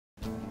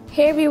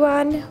Hey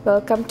everyone,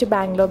 welcome to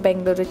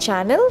Bangalore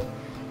channel.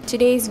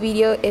 Today's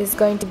video is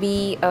going to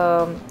be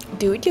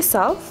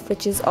do-it-yourself,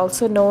 which is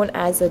also known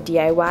as a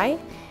DIY,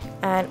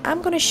 and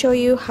I'm going to show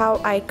you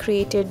how I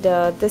created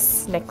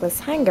this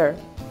necklace hanger.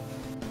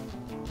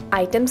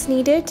 Items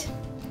needed: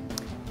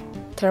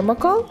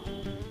 thermocol,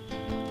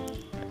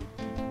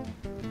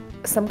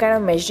 some kind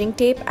of measuring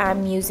tape.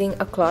 I'm using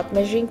a cloth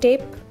measuring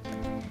tape,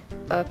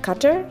 a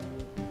cutter,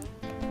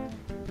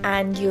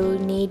 and you'll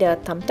need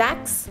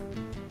thumbtacks,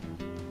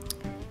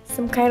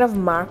 some kind of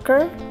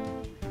marker.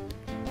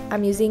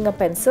 I'm using a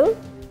pencil,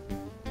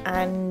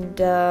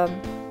 and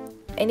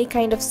any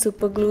kind of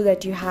super glue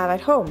that you have at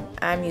home.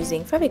 I'm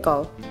using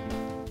Fevicol.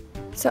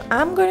 So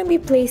I'm going to be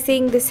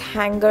placing this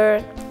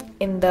hanger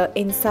in the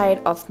inside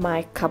of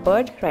my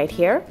cupboard right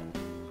here.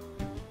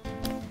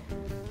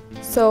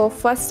 So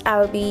first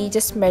I'll be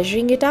just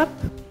measuring it up.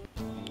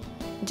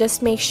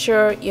 Just make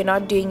sure you're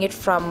not doing it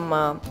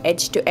from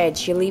edge to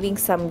edge. You're leaving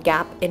some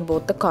gap in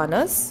both the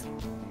corners.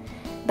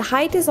 The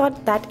height is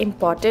not that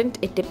important.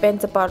 It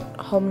depends upon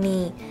how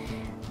many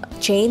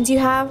chains you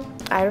have.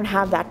 I don't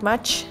have that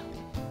much,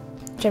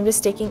 so I'm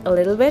just taking a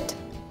little bit.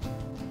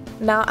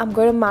 Now I'm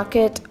going to mark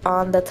it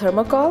on the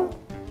thermocol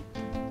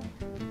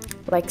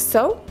like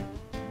so,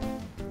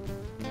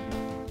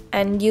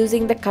 and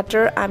using the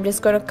cutter I'm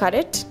just going to cut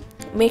it.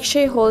 Make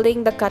sure you're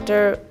holding the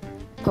cutter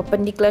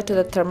perpendicular to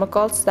the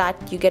thermocol so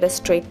that you get a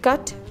straight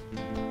cut.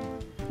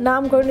 Now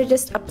I'm going to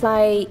just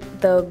apply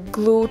the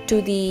glue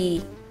to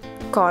the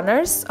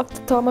corners of the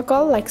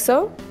thermocol like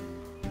so.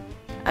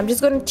 I'm just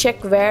going to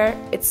check where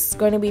it's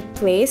going to be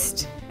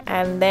placed,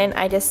 and then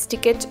I just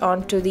stick it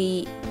onto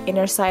the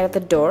inner side of the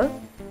door.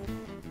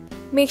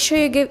 Make sure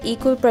you give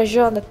equal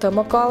pressure on the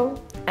thermocol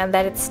and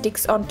that it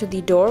sticks onto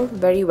the door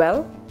very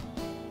well.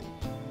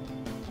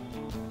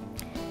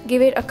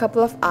 Give it a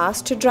couple of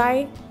hours to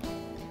dry.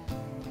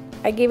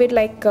 I gave it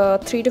like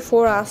 3 to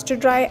 4 hours to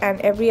dry,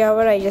 and every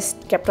hour I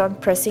just kept on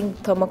pressing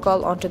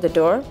thermocol onto the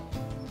door.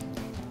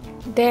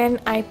 Then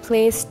I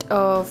placed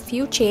a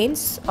few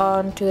chains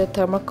onto the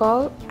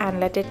thermocol and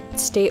let it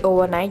stay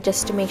overnight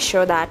just to make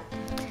sure that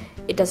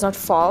it does not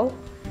fall.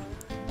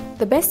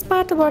 The best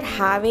part about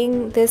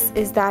having this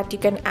is that you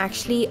can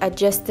actually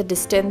adjust the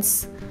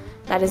distance,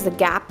 that is the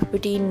gap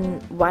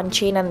between one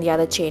chain and the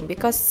other chain,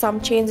 because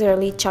some chains are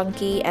really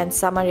chunky and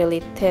some are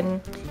really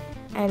thin.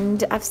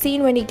 And I've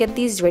seen when you get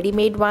these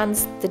ready-made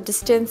ones, the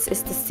distance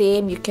is the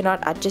same, you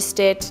cannot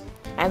adjust it,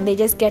 and they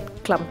just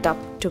get clumped up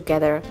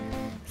together.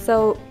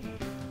 So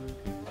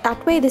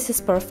that way this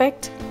is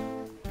perfect.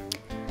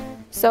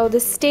 So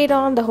this stayed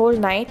on the whole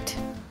night.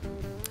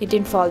 It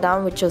didn't fall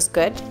down, which was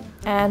good.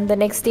 And the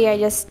next day I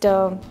just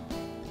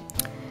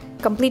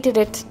completed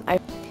it,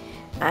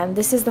 and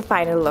this is the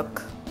final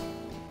look.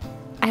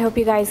 I hope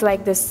you guys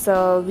like this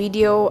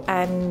video,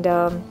 and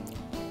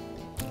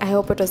I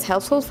hope it was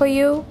helpful for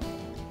you.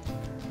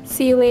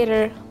 See you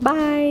later.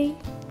 Bye.